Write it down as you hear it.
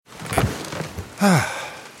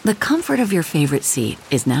The comfort of your favorite seat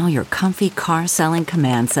is now your comfy car selling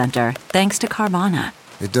command center, thanks to Carvana.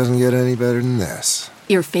 It doesn't get any better than this.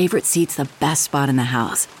 Your favorite seat's the best spot in the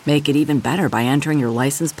house. Make it even better by entering your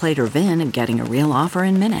license plate or VIN and getting a real offer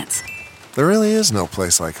in minutes. There really is no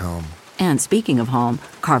place like home. And speaking of home,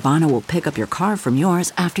 Carvana will pick up your car from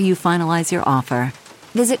yours after you finalize your offer.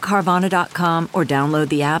 Visit Carvana.com or download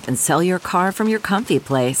the app and sell your car from your comfy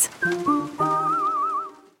place.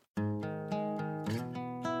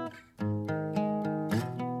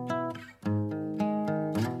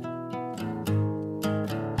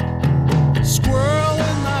 Squirrel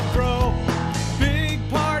in my fro, big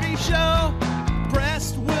party show.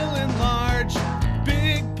 Breast will enlarge,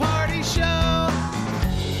 big party show.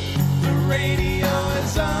 The radio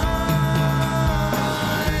is on.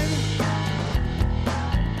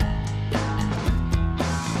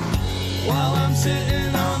 While I'm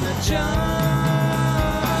sitting on the john.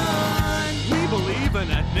 We believe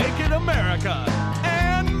in a naked America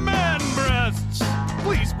and man breasts.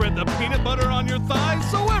 Please spread the peanut butter on your thighs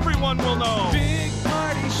so everyone will know. Big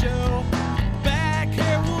party show. Back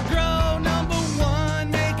hair will grow. Number one,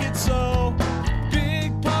 make it so.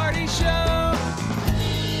 Big party show.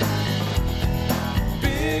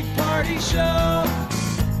 Big party show.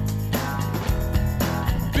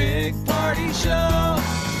 Big party show.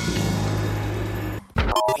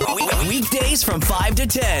 Weekdays from 5 to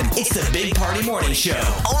 10. It's the Big Party Morning Show.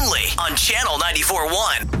 Only on Channel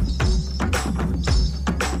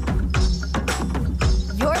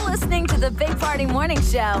 94.1. You're listening to the Big Party Morning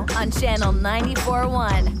Show on Channel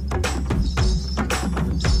 94.1.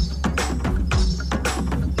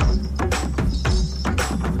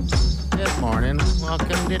 Good morning.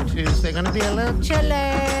 Welcome to Tuesday. Going to be a little chilly.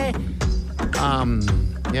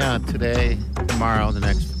 Yeah, today, tomorrow, the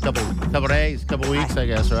next couple days, couple weeks, I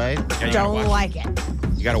guess, right? Yeah, Don't like it.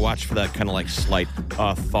 You got to watch for that kind of like slight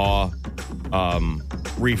thaw,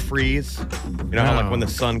 refreeze. You know how like when the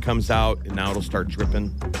sun comes out and now it'll start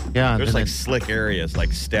dripping? Yeah. There's like slick areas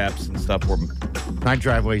like steps and stuff where my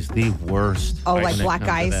driveway's the worst. Oh, when like it black comes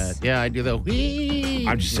to ice? that. Yeah, I do the whee.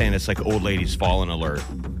 I'm just saying it's like old ladies falling alert.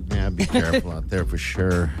 Yeah, be careful out there for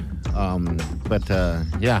sure.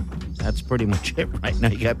 Yeah, that's pretty much it right now.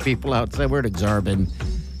 You got people outside. We're at Exarban.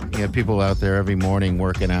 You got people out there every morning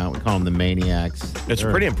working out. We call them the maniacs. It's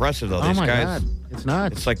pretty impressive though. Oh These my guys, God. It's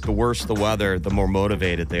nuts. It's like the worse the weather, the more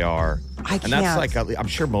motivated they are. And that's like, I'm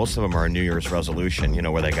sure most of them are a New Year's resolution, you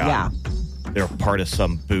know, where they got, they're part of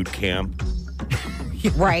some boot camp.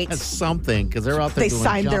 Right. That's something, because they're out there They doing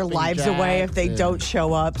sign their jumping lives jacks away if they and- don't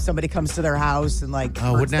show up. Somebody comes to their house and like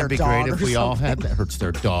Oh, wouldn't hurts that be their great dog if or we all had something. that? Hurts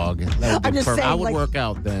their dog. That would I'm be just perfect. saying, I would like- work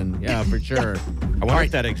out then. Yeah, for sure. I wonder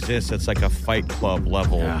if that exists. It's like a Fight Club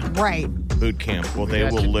level Right. boot camp. Well, We they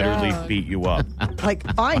got will your literally dog. beat you up.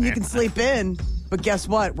 Like, fine, you can sleep in, but guess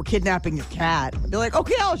what? We're kidnapping your cat. I'd be like,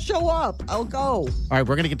 okay, I'll show up. I'll go. All right,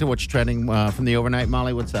 we're going to get to what's trending from the overnight.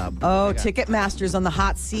 Molly, what's up? Oh, Ticketmaster's on the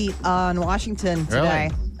hot seat on Washington today.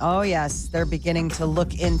 Really? Oh, yes. They're beginning to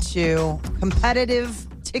look into competitive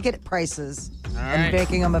ticket prices and right.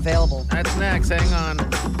 making them available. That's next. Hang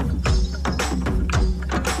on.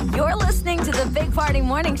 You're listening to the Big Party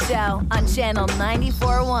Morning Show on Channel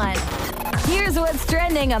 94.1. Here's what's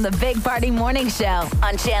trending on the Big Party Morning Show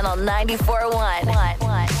on Channel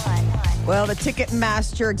 94.1. Well, the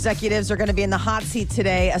Ticketmaster executives are going to be in the hot seat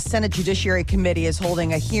today. A Senate Judiciary Committee is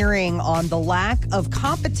holding a hearing on the lack of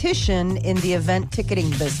competition in the event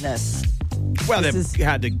ticketing business. Well, This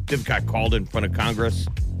they've got called in front of Congress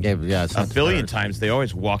Yeah, a billion times. They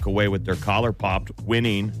always walk away with their collar popped,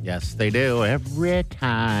 winning. Yes, they do every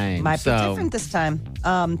time. Might be different this time.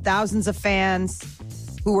 Thousands of fans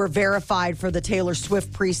who were verified for the Taylor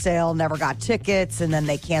Swift pre-sale never got tickets, and then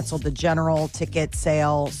they canceled the general ticket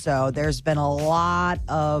sale. So there's been a lot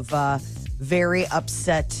of very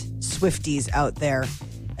upset Swifties out there,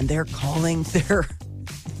 and they're calling their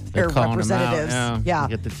They're calling them out, representatives. yeah.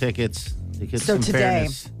 Get the tickets. To get So some today,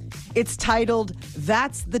 fairness. it's titled,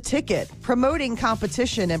 That's the Ticket, Promoting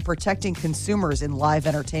Competition and Protecting Consumers in Live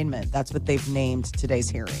Entertainment. That's what they've named today's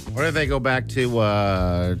hearing. Or do they go back to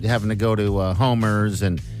having to go to Homer's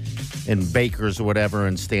and Baker's or whatever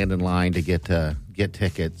and stand in line to get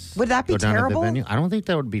tickets? Would that be Go down to the terrible? venue? I don't think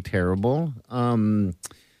that would be terrible.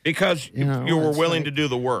 Because You know, you were it's willing like- to do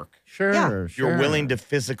the work. Sure, Yeah. sure. You're willing to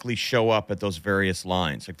physically show up at those various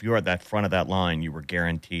lines. If you were at that front of that line, you were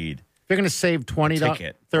guaranteed If you're going to save $20,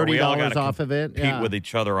 ticket. Or we all $30 gotta off of it. compete with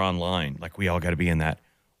each other online. Like we all got to be in that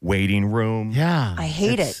waiting room. Yeah, I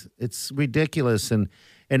hate it. It's ridiculous, and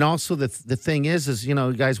also the thing is you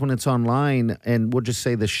know, guys, when it's online, and we'll just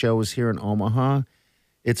say the show is here in Omaha.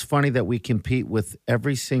 It's funny that we compete with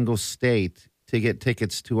every single state to get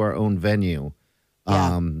tickets to our own venue.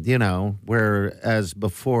 Yeah. Whereas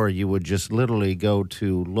before you would just literally go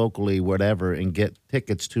to locally whatever and get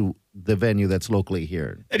tickets to the venue that's locally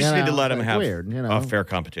here. They just need to let them like have weird, a fair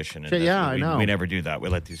competition. Sure, I know. We never do that. We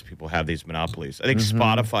let these people have these monopolies. I think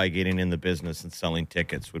Spotify getting in the business and selling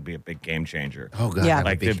tickets would be a big game changer. Oh, God. Yeah.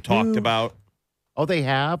 Like they've talked about. Oh, they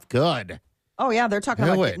have? Good. Oh, yeah, they're talking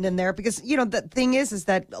about getting in there because, the thing is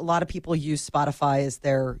that a lot of people use Spotify as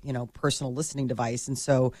their, personal listening device. And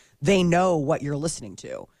so they know what you're listening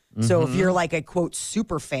to. So if you're like a, quote,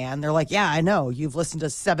 super fan, they're like, yeah, I know. You've listened to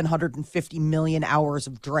 750 million hours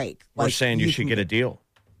of Drake. We're Like, saying you should get a deal.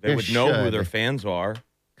 They would know who their fans are.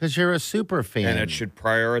 Because you're a super fan. And it should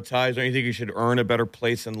prioritize. Don't you think you should earn a better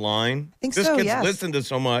place in line? I think this so, gets yes. listened to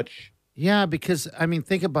so much. Yeah, because,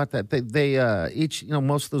 think about that. They each,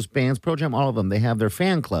 most of those bands, Pearl Jam, all of them, they have their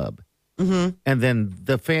fan club. Mm-hmm. And then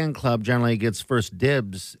the fan club generally gets first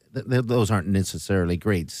dibs. Those aren't necessarily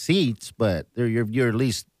great seats, but you're at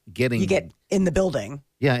least getting... You get in the building.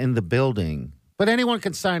 Yeah, in the building. But anyone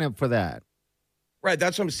can sign up for that. Right,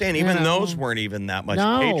 that's what I'm saying. Even those weren't even that much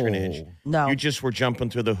patronage. No. You just were jumping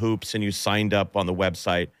through the hoops and you signed up on the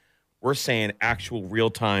website. We're saying actual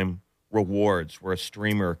real-time rewards where a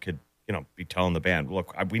streamer could, be telling the band,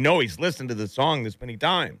 look, we know he's listened to the song this many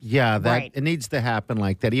times. Yeah, it needs to happen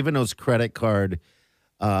like that. Even those credit card,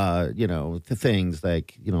 the things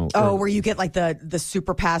like, where you get like the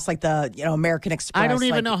super pass, like the, American Express. I don't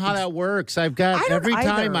even know how that works. I've got every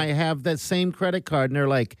time I have that same credit card and they're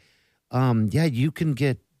like, you can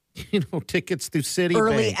get, tickets through Citibank.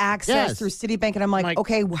 Early access through Citibank. And I'm like,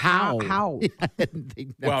 okay, how? They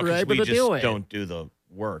never Well, able we to just do it. don't do the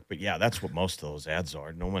work. But yeah, that's what most of those ads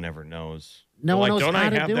are. No one ever knows. No one knows don't how I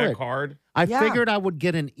to have do that it. card? I figured I would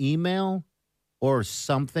get an email or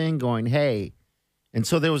something going, hey. And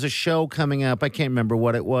so there was a show coming up. I can't remember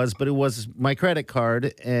what it was, but it was my credit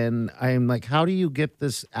card. And I'm like, how do you get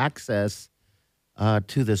this access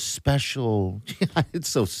to the special? It's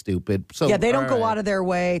so stupid. So yeah, they don't go out of their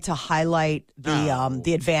way to highlight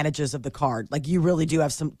the advantages of the card. Like you really do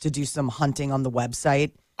have to do some hunting on the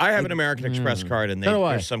website. I have an American Express card, and So do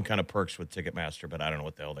I. there's some kind of perks with Ticketmaster, but I don't know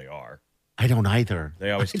what the hell they are. I don't either. They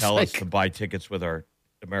always tell us to buy tickets with our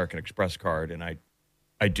American Express card, and I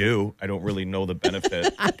do. I don't really know the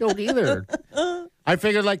benefit. I don't either. I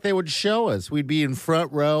figured like they would show us. We'd be in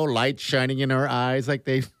front row, lights shining in our eyes like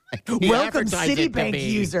they... Welcome,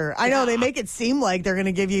 Citibank user. I know they make it seem like they're going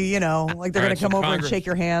to give you, like they're going to come over and shake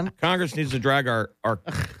your hand. Congress needs to drag our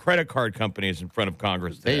credit card companies in front of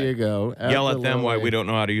Congress today. There you go. Yell at them why we don't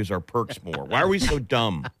know how to use our perks more. Why are we so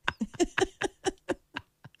dumb?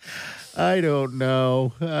 I don't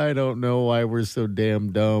know. I don't know why we're so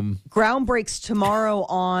damn dumb. Ground breaks tomorrow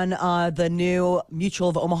on the new Mutual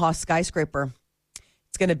of Omaha skyscraper.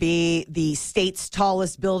 It's going to be the state's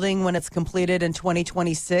tallest building when it's completed in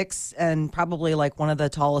 2026 and probably like one of the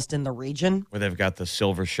tallest in the region. Where they've got the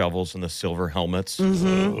silver shovels and the silver helmets.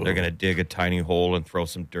 Mm-hmm. They're going to dig a tiny hole and throw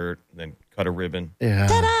some dirt and then cut a ribbon. Yeah.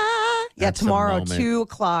 Ta-da! Yeah, That's tomorrow, a moment. 2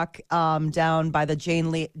 o'clock, down by the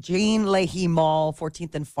Jane Leahy Mall,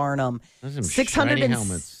 14th and Farnham. Those are some shiny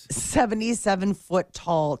helmets. 677-foot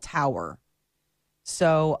tall tower.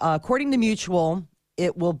 So, according to Mutual,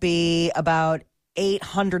 it will be about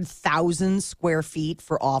 800,000 square feet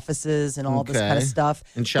for offices and all this kind of stuff.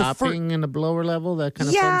 And shopping in the lower level, that kind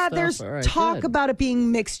of fun stuff? There's All right, talk good. about it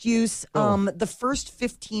being mixed use. Oh. The first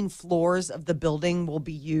 15 floors of the building will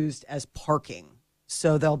be used as parking.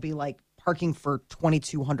 So there'll be like parking for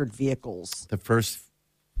 2,200 vehicles. The first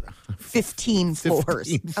 15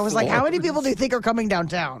 floors. I was like, how many people do you think are coming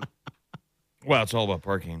downtown? Well, it's all about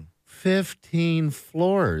parking. 15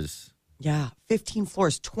 floors. Yeah, 15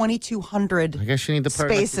 floors, 2,200 I guess you need the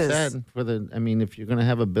parking spaces. for the. I mean, if you're going to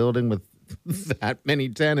have a building with that many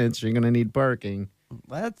tenants, you're going to need parking.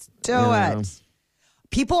 Let's do Yeah. it.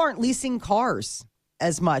 People aren't leasing cars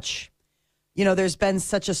as much. There's been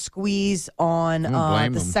such a squeeze on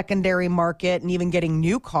blame the 'em. secondary market and even getting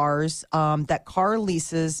new cars that car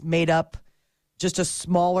leases made up just a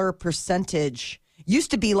smaller percentage.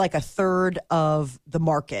 Used to be like a third of the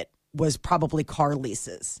market was probably car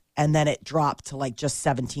leases. And then it dropped to like just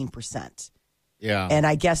 17%. Yeah. And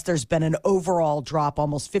I guess there's been an overall drop,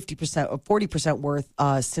 almost 50% or 40% worth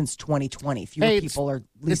since 2020. Fewer people are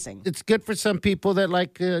leasing. It's good for some people that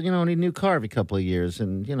like, need a new car every couple of years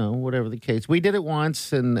and, whatever the case. We did it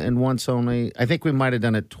once and once only. I think we might have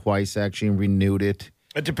done it twice, actually, and renewed it.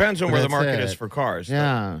 It depends on But where the that's market it. is for cars.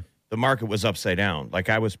 Yeah. The market was upside down. Like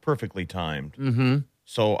I was perfectly timed. Mm-hmm.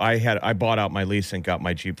 So I bought out my lease and got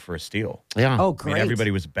my Jeep for a steal. Yeah. Oh, I great. mean,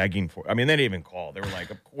 everybody was begging for it. I mean, they didn't even call. They were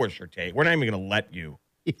like, of course you're taking. We're not even going to let you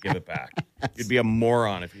give it back. You'd be a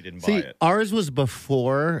moron if you didn't buy See, it. ours was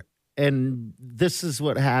before, and this is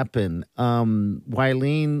what happened.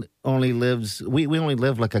 Wileen only lives. We only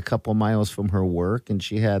live like a couple miles from her work, and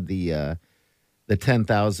she had the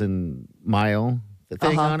 10,000 mile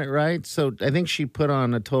thing on it, right? So I think she put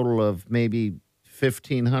on a total of maybe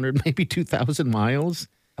 1,500, maybe 2,000 miles.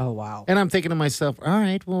 Oh, wow. And I'm thinking to myself, all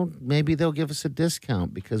right, well, maybe they'll give us a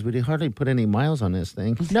discount because we hardly put any miles on this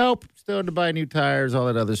thing. Nope, still had to buy new tires, all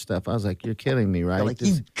that other stuff. I was like, you're kidding me, right? Like,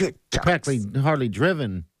 you good practically hardly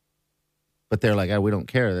driven. But they're like, oh, we don't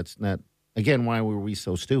care. That's not, again, why were we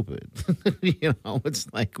so stupid? It's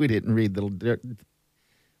like we didn't read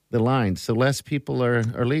the lines. So less people are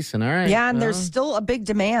leasing. All right. Yeah, and there's still a big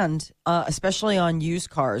demand, especially on used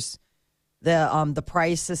cars. The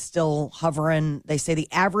price is still hovering. They say the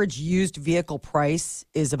average used vehicle price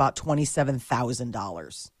is about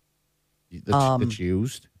 $27,000. That's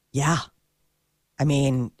used? Yeah. I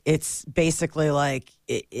mean, it's basically like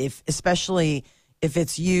especially if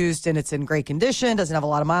it's used and it's in great condition, doesn't have a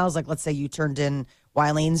lot of miles. Like, let's say you turned in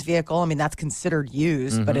Wileen's vehicle. I mean, that's considered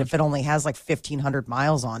used. But if it only has like 1,500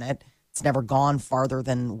 miles on it, it's never gone farther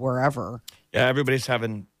than wherever. Yeah, everybody's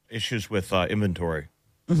having issues with inventory.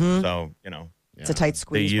 So, it's a tight the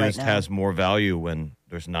squeeze right used now. has more value when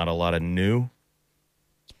there's not a lot of new.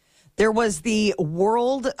 There was the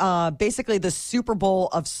basically the Super Bowl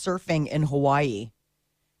of surfing in Hawaii.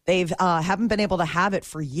 They've haven't been able to have it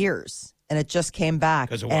for years, and it just came back.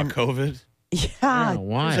 Because of what, COVID? Yeah.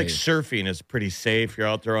 Why? It's like surfing is pretty safe. You're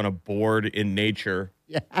out there on a board in nature.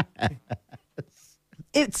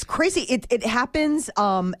 It's crazy. It happens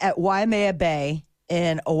at Waimea Bay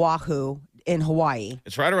in Oahu in Hawaii.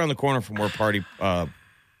 It's right around the corner from where Party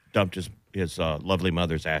dumped his lovely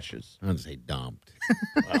mother's ashes. I would say dumped.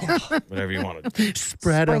 Well, whatever you want to.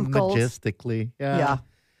 Spread them Sprinkles. majestically. Yeah.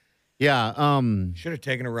 Yeah. Should have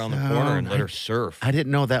taken her around the corner and let her surf. I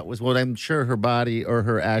didn't know that was what. I'm sure her body or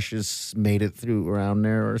her ashes made it through around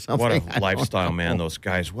there or something. What I a don't lifestyle, know. man! Those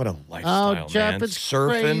guys, what a lifestyle, Oh, Jeff, man! it's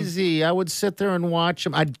Surfing. crazy. I would sit there and watch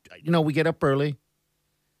them. We get up early,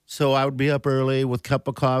 so I would be up early with a cup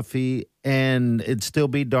of coffee, and it'd still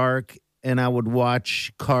be dark, and I would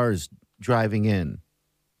watch cars driving in,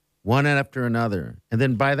 one after another, and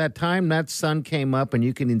then by that time that sun came up, and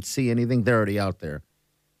you couldn't see anything. They're already out there.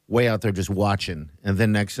 Way out there just watching. And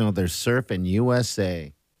then next thing you know, they're surfing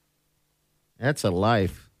USA. That's a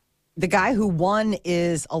life. The guy who won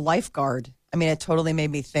is a lifeguard. I mean, it totally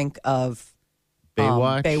made me think of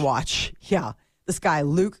Baywatch? Baywatch. Yeah. This guy,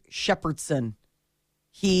 Luke Shepardson.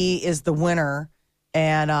 He is the winner.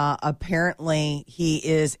 And apparently he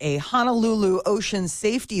is a Honolulu ocean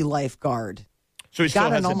safety lifeguard. So he still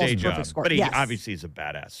Got has an a almost day perfect job, score. but he Yes. obviously is a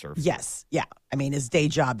badass surfer. Yes. Yeah. I mean, his day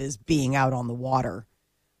job is being out on the water.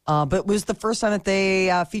 But it was the first time that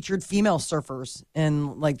they featured female surfers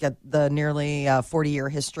in like the nearly 40-year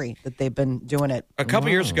history that they've been doing it. A couple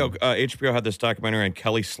years ago, HBO had this documentary on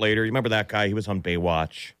Kelly Slater. You remember that guy? He was on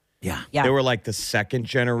Baywatch. Yeah. Yeah. They were like the second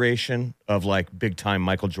generation of like big time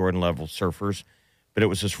Michael Jordan level surfers. But it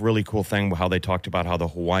was this really cool thing how they talked about how the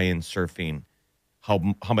Hawaiian surfing,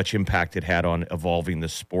 how much impact it had on evolving the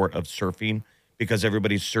sport of surfing because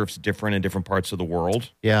everybody surfs different in different parts of the world.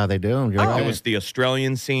 Yeah, they do. You're right. It was the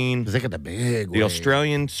Australian scene, 'Cause they got the big the wave.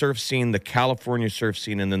 Australian surf scene, the California surf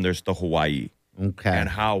scene, and then there's the Hawaii. Okay. And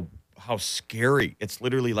how scary. It's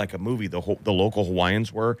literally like a movie. The local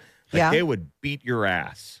Hawaiians were. Like Yeah. they would beat your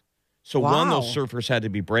ass. So Wow. those surfers had to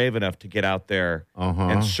be brave enough to get out there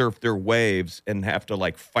and surf their waves and have to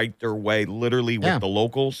like fight their way literally with Yeah. the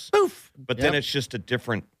locals. Poof. But then Yep. it's just a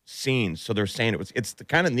different scene. So they're saying it's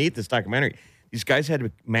kind of neat, this documentary. These guys had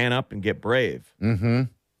to man up and get brave.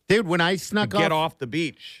 Dude, when I snuck Get off off the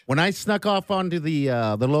beach. when I snuck off onto the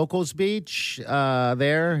locals beach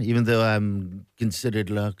there, even though I'm considered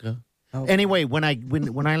local. Anyway, when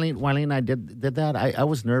Wileen and I did that, I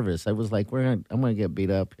was nervous. I was like, I'm gonna get beat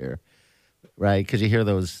up here, right? Because you hear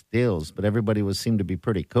those deals, but everybody seemed to be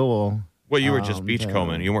pretty cool. Well, you were just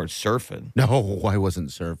beachcombing. You weren't surfing. No, I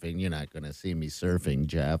wasn't surfing. You're not gonna see me surfing,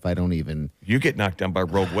 Jeff. I don't even. You get knocked down by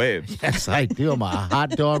rogue waves. Yes, I do. I'm a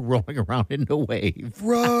hot dog rolling around in the wave.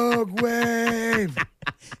 Rogue wave.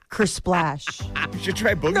 Chris Splash. You should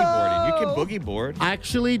try boogie boarding. You can boogie board.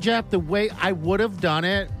 Actually, Jeff, the way I would have done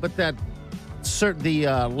it, but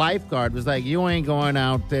the lifeguard was like, you ain't going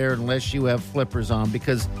out there unless you have flippers on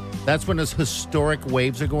because that's when those historic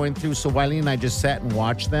waves are going through. So Wiley and I just sat and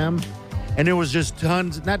watched them. And there was just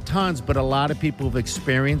not tons, but a lot of people of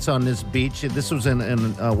experience on this beach. This was in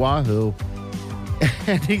Oahu.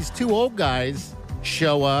 And these two old guys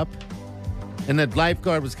show up. And the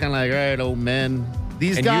lifeguard was kind of like, all right, old men.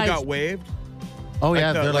 These And guys. you got waved? Oh,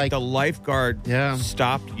 yeah. the, They're like the lifeguard Yeah.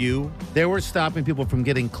 stopped you. They were stopping people from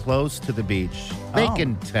getting close to the beach. They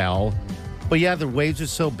can tell. But yeah, the waves are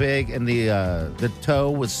so big and the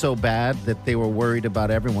tow was so bad that they were worried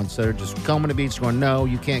about everyone. So they're just combing the beach going, no,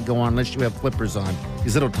 you can't go on unless you have flippers on.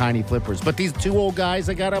 These little tiny flippers. But these two old guys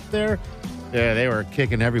that got up there, yeah, they were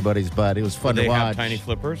kicking everybody's butt. It was fun to They watch. have tiny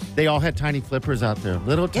flippers. They all had tiny flippers out there.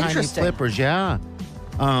 Little tiny Interesting. flippers, yeah.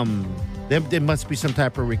 There must be some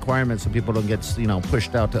type of requirement so people don't get,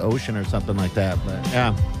 pushed out to ocean or something like that. But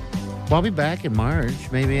yeah. Well, I'll be back in March.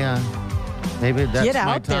 Maybe that's Get my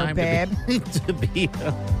out there, time babe. to be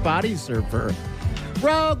a body surfer.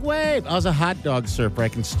 Rogue Wave. I was a hot dog surfer. I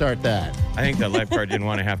can start that. I think that lifeguard didn't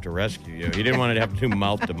want to have to rescue you. He didn't want to have to do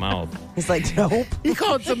mouth to mouth. He's like, nope. He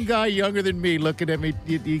called some guy younger than me looking at me.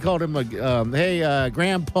 He called him hey,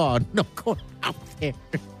 Grandpa. No, go out there.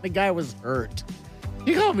 The guy was hurt.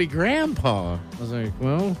 He called me Grandpa. I was like,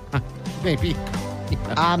 well, maybe.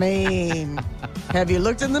 I mean, have you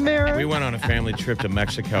looked in the mirror? We went on a family trip to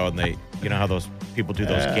Mexico, and you know how those people do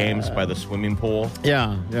those games by the swimming pool?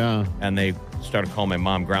 Yeah. And they started calling my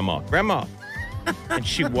mom Grandma. And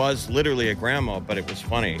she was literally a grandma, but it was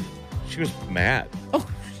funny. She was mad.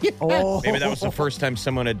 Oh. Maybe that was the first time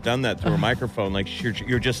someone had done that through a microphone. Like,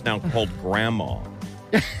 you're just now called Grandma.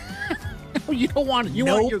 You don't want you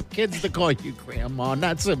want your kids to call you Grandma,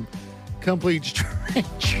 not some complete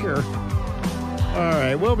stranger. All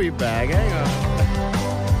right, we'll be back. Hang on.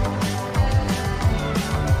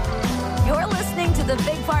 You're listening to the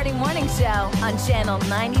Big Party Morning Show on Channel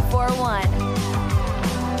 94.1.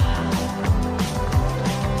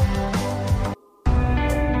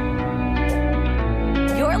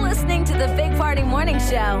 You're listening to the Big Party Morning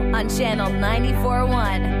Show on Channel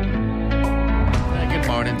 94.1. Good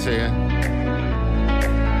morning to you.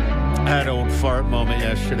 I had an old fart moment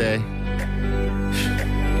yesterday.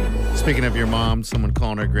 Speaking of your mom, someone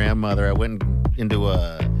calling her grandmother, I went into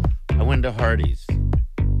Hardee's.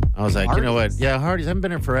 I was like, you know what? Yeah, Hardee's. I haven't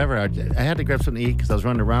been there forever. I had to grab something to eat because I was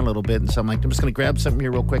running around a little bit. And so I'm like, I'm just going to grab something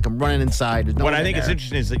here real quick. I'm running inside. There's no What one I think in is there.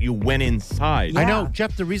 interesting is that you went inside. I know,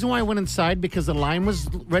 Jeff, the reason why I went inside, because the line was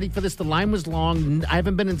ready for this. The line was long. I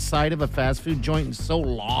haven't been inside of a fast food joint in so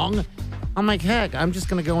long. I'm like, heck, I'm just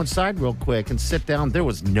going to go inside real quick and sit down. There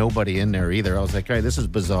was nobody in there either. I was like, all right, this is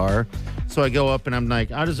bizarre. So I go up and I'm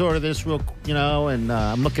like, I'll just order this real, and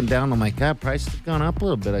I'm looking down. I'm like, God, price has gone up a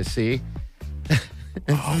little bit, I see.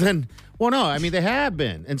 And then, well, no, I mean, they have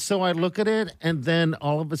been. And so I look at it and then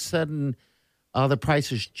all of a sudden, the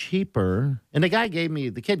price is cheaper. And the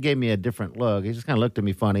kid gave me a different look. He just kind of looked at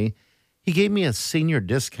me funny. He gave me a senior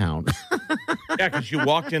discount. Yeah, because you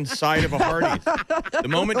walked inside of a Hardee's. The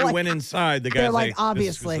moment you went inside, the guy's they're like, this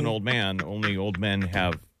obviously. is an old man. Only old men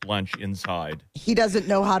have lunch inside. He doesn't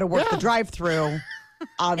know how to work the drive-through.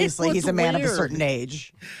 Obviously, It was he's a man of a weird. certain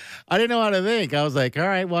age. I didn't know how to think. I was like, all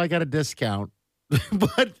right, well, I got a discount.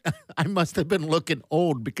 But I must have been looking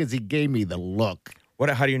old because he gave me the look.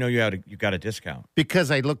 How do you know you got a discount?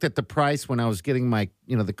 Because I looked at the price when I was getting my,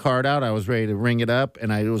 the card out. I was ready to ring it up,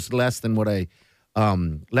 and it was less than what it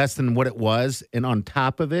was. And on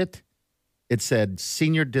top of it, it said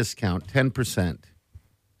senior discount 10%.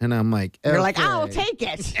 And I'm like, You're like, okay. I'll take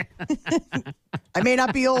it. I may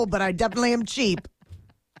not be old, but I definitely am cheap.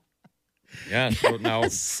 Yeah. So now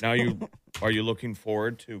are you looking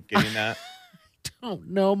forward to getting that? Don't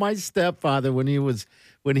know. My stepfather, when he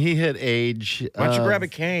hit age, Why don't you grab a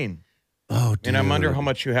cane? Oh, dude. And I'm wondering how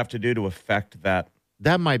much you have to do to affect that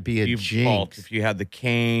That might be a default. jinx. If you had the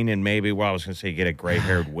cane and maybe, I was going to say you get a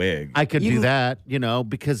gray-haired wig. I could do that,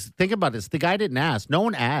 because think about this. The guy didn't ask. No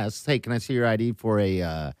one asked, hey, can I see your ID for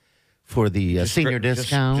the senior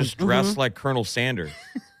discount? Just dress like Colonel Sanders.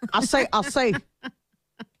 I'll say,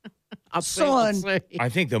 son. I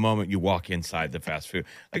think the moment you walk inside the fast food,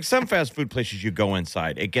 like some fast food places you go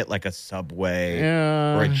inside, it get like a Subway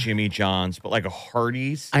or a Jimmy John's, but like a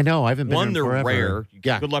Hardee's. I know. I haven't been One, there they're forever. rare.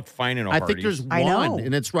 Yeah. Good luck finding a I Hardee's. think there's I know. one,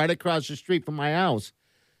 and it's right across the street from my house.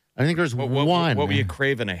 I think there's What one. were you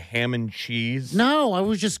craving? A ham and cheese? No, I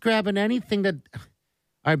was just grabbing anything that.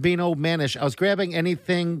 I'm being old manish. I was grabbing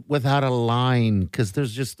anything without a line because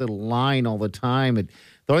there's just a line all the time.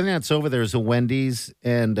 The only thing that's over there is a Wendy's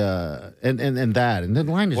and that, and the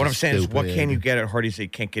line is. What I'm just saying is, what stupid. can you get at Hardee's that you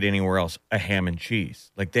can't get anywhere else? A ham and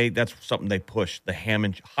cheese. Like that's something they push. The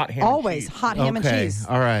hot ham Always and cheese. hot ham and Okay, cheese.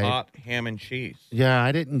 all right. Hot ham and cheese. Yeah,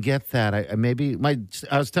 I didn't get that.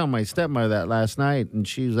 I was telling my stepmother that last night, and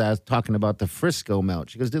she was talking about the Frisco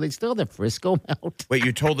melt. She goes, "Do they still have the Frisco melt?" Wait,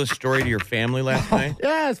 you told this story to your family last night?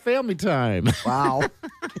 Yeah, it's family time. Wow.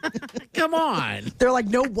 Come on. They're like,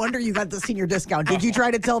 no wonder you got the senior discount. Did you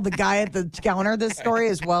try to tell the guy at the counter this story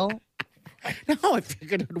as well? No, I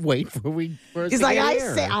figured I'd wait for it He's to like, get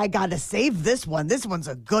here. I got to save this one. This one's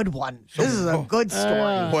a good one. This is a good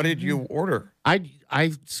story. What did you order?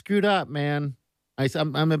 I screwed up, man.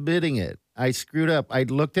 I'm admitting it. I screwed up. I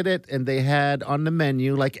looked at it, and they had on the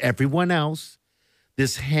menu, like everyone else,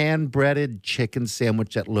 this hand-breaded chicken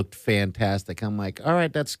sandwich that looked fantastic. I'm like, all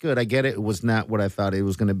right, that's good. I get it. It was not what I thought it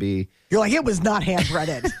was going to be. You're like, it was not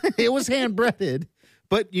hand-breaded. It was hand-breaded,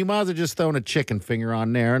 but you might as well just thrown a chicken finger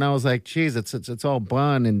on there. And I was like, geez, it's all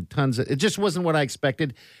bun and tons of – it just wasn't what I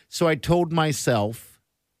expected. So I told myself,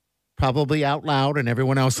 probably out loud and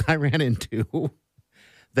everyone else I ran into,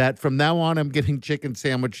 that from now on, I'm getting chicken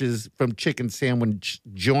sandwiches from chicken sandwich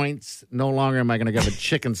joints. No longer am I going to get a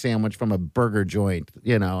chicken sandwich from a burger joint.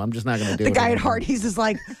 You know, I'm just not going to do it. The guy at anymore. Hardee's is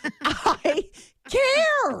like, I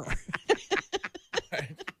care.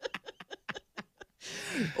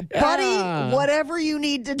 Buddy, whatever you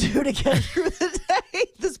need to do to get through the day,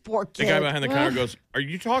 this poor kid. The guy behind the counter goes, "Are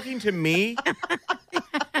you talking to me?"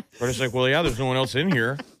 We're just like, "Well, yeah, there's no one else in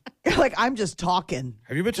here." You're like, I'm just talking.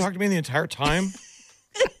 Have you been talking to me the entire time?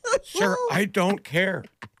 Sir, I don't care.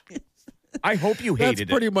 I hope you hated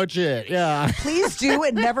That's pretty much it. Yeah. Please do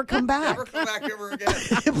and never come back. Never come back ever again.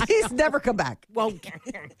 Please never come back. Well,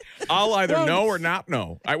 I'll either know or not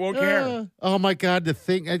know. I won't care. Oh my God, the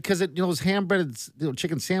thing because those hand-breaded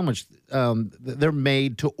chicken sandwich, they're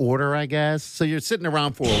made to order, I guess. So you're sitting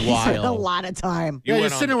around for a while. A lot of time. Yeah, you're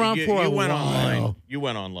sitting around for a went while. online. You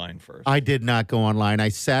went online first. I did not go online. I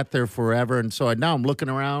sat there forever, and so now I'm looking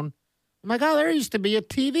around. I'm like, oh, there used to be a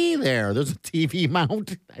TV there. There's a TV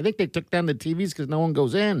mount. I think they took down the TVs because no one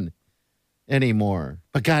goes in anymore.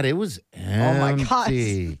 But God, it was empty. Oh my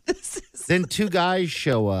God. Then two guys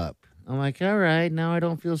show up. I'm like, all right, now I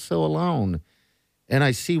don't feel so alone. And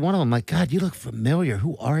I see one of them, like, God, you look familiar.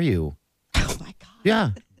 Who are you? Oh my God.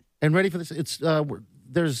 Yeah. And ready for this? It's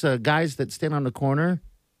there's guys that stand on the corner,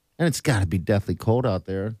 and it's got to be deathly cold out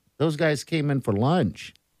there. Those guys came in for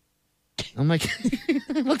lunch. I'm like,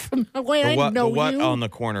 look from wait, I didn't know what you. on the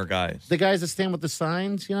corner, guys? The guys that stand with the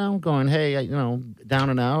signs, going, hey, down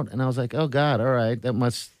and out. And I was like, oh God, all right, that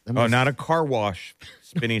must. Oh, not a car wash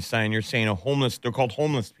spinning sign. You're saying they're called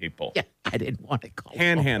homeless people. Yeah, I didn't want to call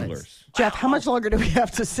Panhandlers. Jeff, how much longer do we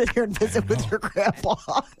have to sit here and visit with your grandpa?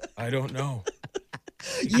 I don't know.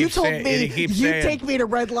 You told me you'd take me to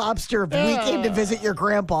Red Lobster if we came to visit your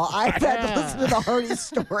grandpa. I've had to listen to the Hardee's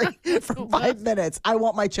story for 5 minutes. I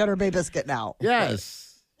want my Cheddar Bay biscuit now.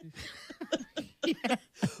 Yes.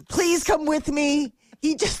 Please come with me.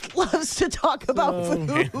 He just loves to talk about food.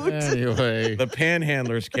 Anyway. The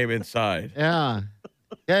panhandlers came inside. Yeah.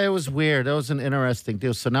 Yeah, it was weird. That was an interesting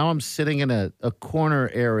deal. So now I'm sitting in a corner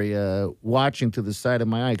area watching to the side of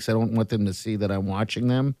my eye because I don't want them to see that I'm watching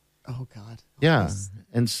them. Oh, God. Yeah.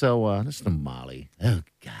 And so, this is Molly. Oh,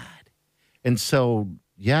 God. And so,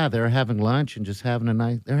 yeah, they're having lunch and just having a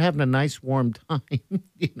nice warm time,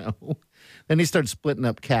 Then he started splitting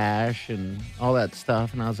up cash and all that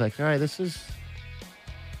stuff. And I was like, all right, this is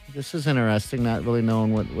interesting, not really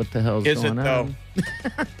knowing what the hell's Is going it, on. though?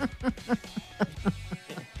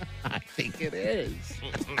 I think it is.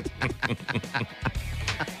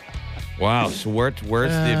 Wow. So where's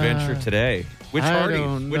the adventure today? Which I Hardee's?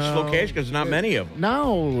 don't Which know. location? Because not many of them.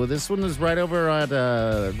 No, this one is right over at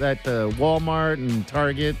that Walmart and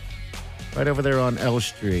Target, right over there on L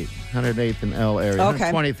Street, 108th and L area, Okay.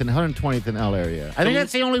 120th and L area. I think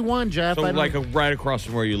that's the only one, Jeff. So I don't- right across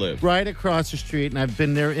from where you live. right across the street, and I've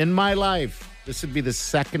been there in my life. This would be the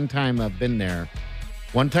second time I've been there.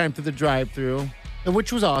 One time through the drive-through,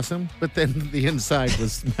 which was awesome, but then the inside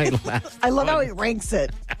was my last. I love how he ranks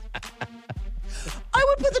it. I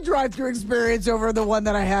would put the drive-thru experience over the one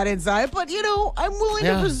that I had inside, but, I'm willing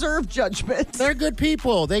to reserve judgment. They're good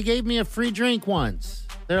people. They gave me a free drink once.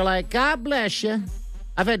 They're like, God bless you.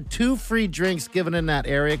 I've had 2 free drinks given in that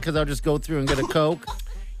area because I'll just go through and get a Coke.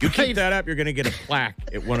 You keep that up, you're going to get a plaque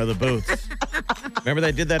at one of the booths. Remember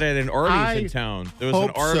they did that at an Arby's in town. There was an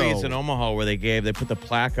hope Arby's so. in Omaha where they put the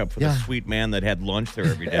plaque up for the sweet man that had lunch there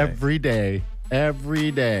every day.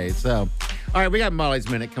 Every day. So, all right, we got Molly's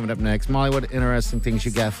Minute coming up next. Molly, what interesting things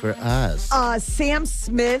you got for us? Sam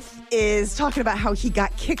Smith is talking about how he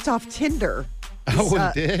got kicked off Tinder. Oh, we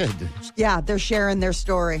did. Yeah, they're sharing their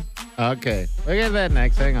story. Okay. We'll get that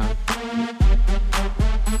next. Hang on.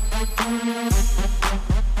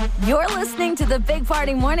 You're listening to the Big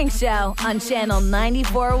Party Morning Show on Channel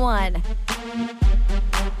 94.1.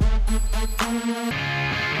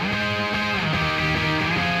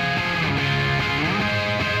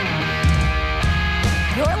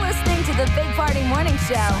 You're listening to the Big Party Morning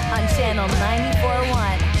Show on Channel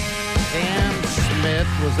 94.1. Sam Smith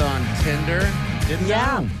was on Tinder. Didn't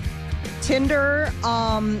know. Tinder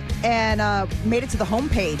and made it to the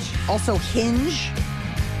homepage. Also Hinge.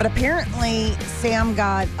 But apparently Sam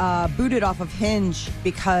got booted off of Hinge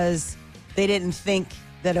because they didn't think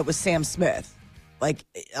that it was Sam Smith. Like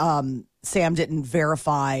Sam didn't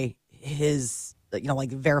verify his,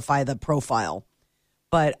 verify the profile.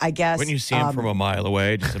 But I guess when you see him from a mile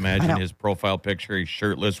away, just imagine his profile picture. He's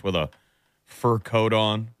shirtless with a fur coat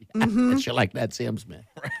on. Mm-hmm. You're like that, Sam Smith.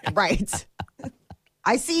 Right.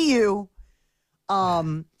 I see you.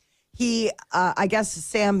 I guess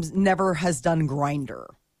Sam never has done Grindr,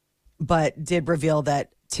 but did reveal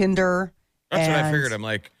that Tinder. That's what I figured. I'm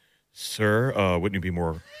like, sir, wouldn't you be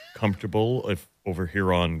more comfortable if over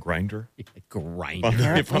here on Grindr?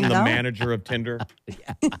 Grindr. If I'm the manager of Tinder.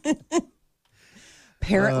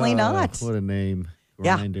 Apparently not. What a name.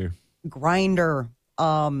 Grindr. Yeah. Grindr.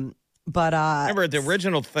 But remember the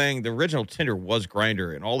original Tinder was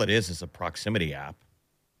Grindr, and all it is a proximity app.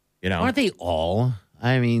 You know, aren't they all?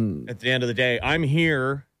 I mean, at the end of the day, I'm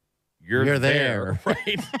here, you're there,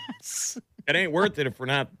 right? It ain't worth it if we're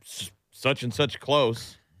not such and such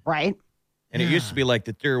close, right? And it used to be like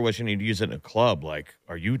the theory was you need to use it in a club. Like,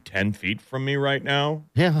 are you 10 feet from me right now?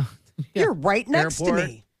 Yeah. You're right next to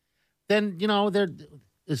me. Then, there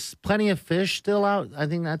is Plenty of Fish still out. I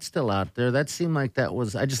think that's still out there. That seemed like that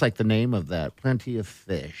was, I just like the name of that, Plenty of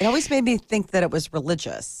Fish. It always made me think that it was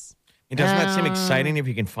religious. Doesn't that seem exciting if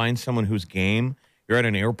you can find someone who's game? You're at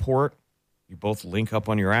an airport, you both link up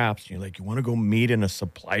on your apps, and you're like, you want to go meet in a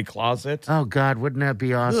supply closet? Oh, God, wouldn't that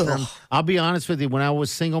be awesome? Ugh. I'll be honest with you. When I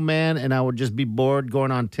was single man and I would just be bored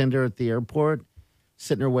going on Tinder at the airport,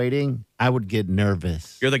 sitting there waiting, I would get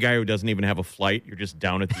nervous. You're the guy who doesn't even have a flight. You're just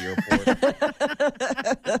down at the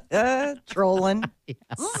airport. Trolling. Yes.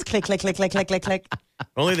 Click, click, click, click, click, click, click.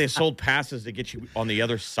 Only they sold passes to get you on the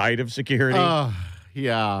other side of security. Oh,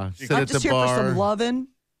 yeah. Sit I'm at just the here bar. for some loving.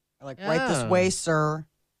 Like, right this way, sir.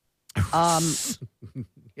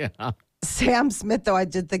 Yeah. Sam Smith, though, I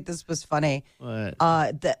did think this was funny. What?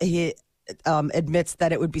 That he admits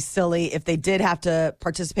that it would be silly if they did have to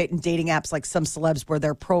participate in dating apps like some celebs where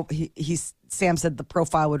their Sam said the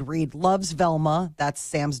profile would read, loves Velma, that's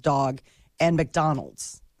Sam's dog, and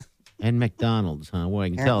McDonald's. And McDonald's, huh? Well, I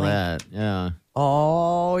can tell that. Yeah.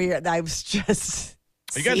 Oh, yeah. I was just...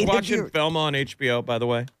 Are you guys watching Velma on HBO, by the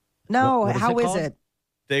way? No, what how is called? it?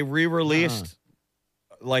 They re-released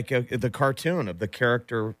the cartoon of the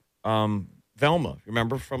character Velma.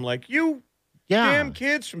 Remember from damn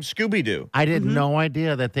kids from Scooby-Doo. I had no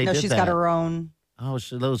idea that they did she's that. got her own. Oh,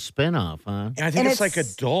 it's a little spinoff, huh? And I think it's like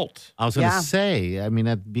adult. I was going to say, I mean,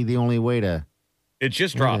 that'd be the only way to... It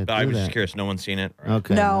just dropped. do I was that. just curious. No one's seen it. Right?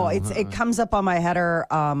 Okay. No, it comes up on my header.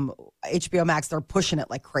 HBO Max, they're pushing it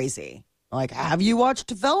like crazy. Like, have you watched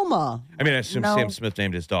Velma? I mean, I assume No. Sam Smith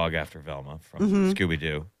named his dog after Velma from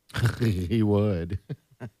Scooby-Doo. He would.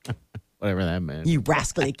 Whatever that meant. You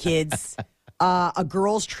rascally kids. A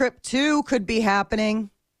girls' trip, too, could be happening.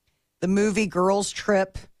 The movie Girls'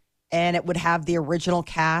 Trip, and it would have the original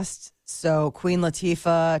cast. So Queen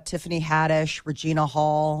Latifah, Tiffany Haddish, Regina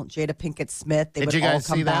Hall, Jada Pinkett Smith. They Did would you guys all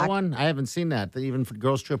come see back. that one? I haven't seen that. Even for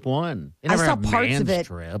Girls Trip 1. They I never saw have parts of Man's it.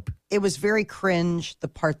 Trip. It was very cringe, the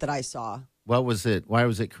part that I saw. What was it? Why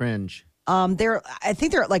was it cringe? I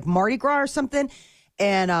think they're at like Mardi Gras or something.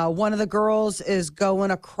 And one of the girls is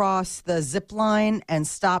going across the zip line and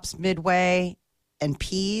stops midway and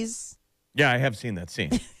pees. Yeah, I have seen that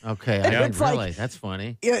scene. Okay. It's like- really? That's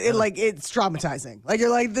funny. It's traumatizing. Like, you're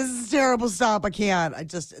like, this is terrible. Stop. I can't.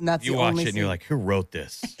 And that's You the watch only it and you're scene. like, who wrote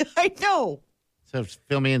this? I know. So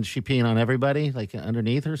filming and she peeing on everybody, like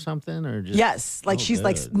underneath or something? Or just Yes. Like, she's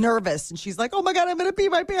like good. nervous and she's like, oh my God, I'm going to pee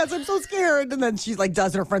my pants. I'm so scared. And then she's like,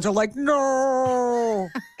 does, and her friends are like, no.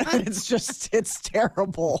 And it's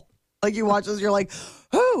terrible. Like, you watch this, you're like,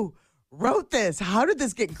 who wrote this? How did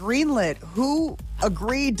this get greenlit? Who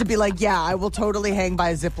agreed to be like, yeah, I will totally hang by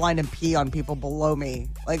a zip line and pee on people below me?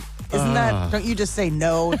 Like, isn't that, don't you just say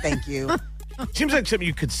no, thank you? Seems like something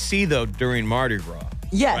you could see, though, during Mardi Gras.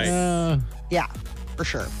 Yes. Right. Yeah, for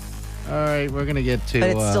sure. All right, we're going to get to... But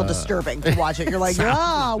it's still disturbing to watch it. You're like,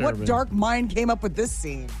 Sounds what disturbing. dark mind came up with this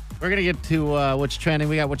scene? We're going to get to what's trending.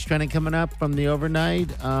 We got what's trending coming up from the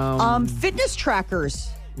overnight. Fitness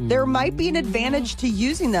trackers. There might be an advantage to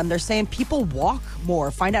using them. They're saying people walk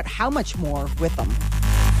more. Find out how much more with them.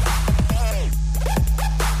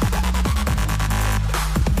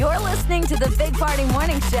 You're listening to the Big Party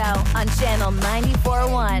Morning Show on Channel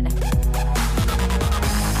 94.1.